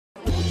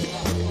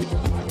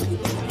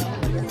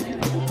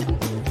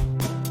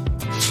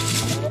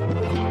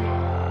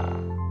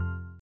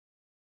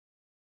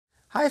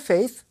Hi,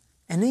 Faith.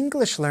 An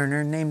English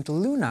learner named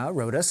Luna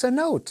wrote us a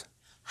note.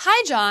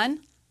 Hi, John.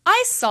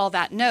 I saw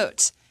that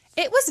note.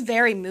 It was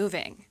very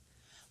moving.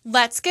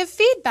 Let's give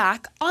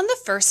feedback on the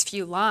first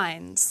few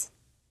lines.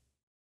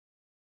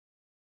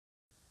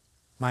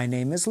 My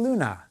name is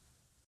Luna.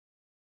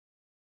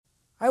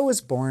 I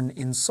was born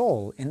in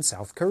Seoul in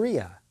South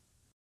Korea.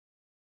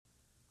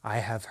 I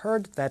have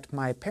heard that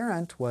my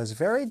parent was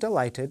very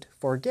delighted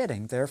for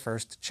getting their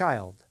first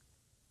child.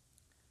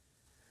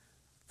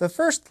 The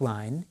first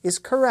line is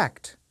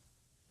correct.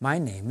 My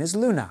name is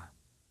Luna.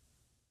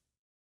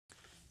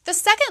 The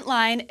second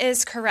line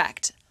is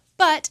correct,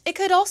 but it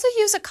could also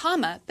use a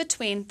comma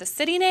between the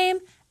city name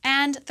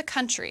and the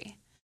country.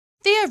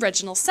 The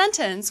original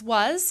sentence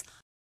was,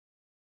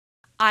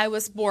 I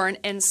was born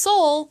in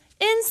Seoul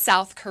in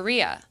South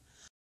Korea.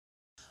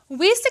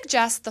 We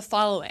suggest the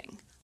following.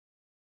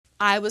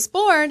 I was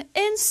born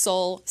in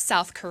Seoul,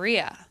 South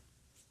Korea.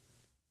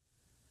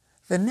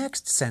 The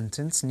next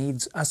sentence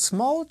needs a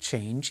small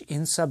change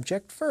in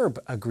subject-verb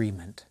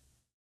agreement.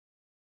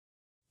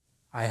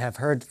 I have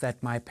heard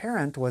that my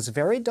parent was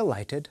very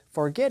delighted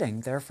for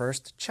getting their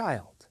first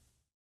child.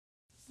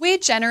 We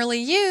generally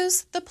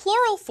use the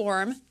plural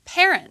form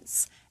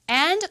parents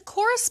and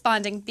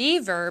corresponding be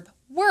verb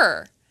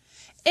were.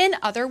 In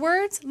other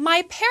words,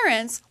 my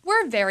parents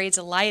were very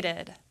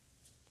delighted.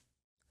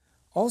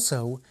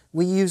 Also,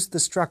 we use the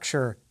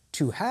structure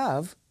to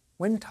have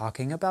when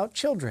talking about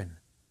children,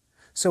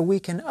 so we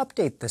can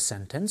update the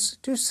sentence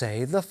to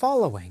say the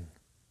following.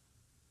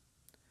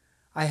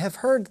 I have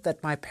heard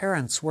that my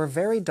parents were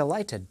very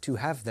delighted to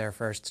have their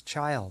first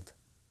child.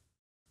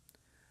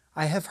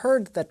 I have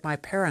heard that my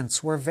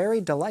parents were very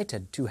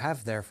delighted to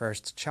have their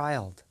first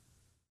child.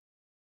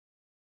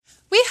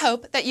 We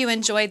hope that you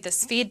enjoyed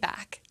this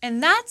feedback,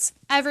 and that's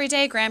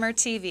Everyday Grammar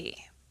TV.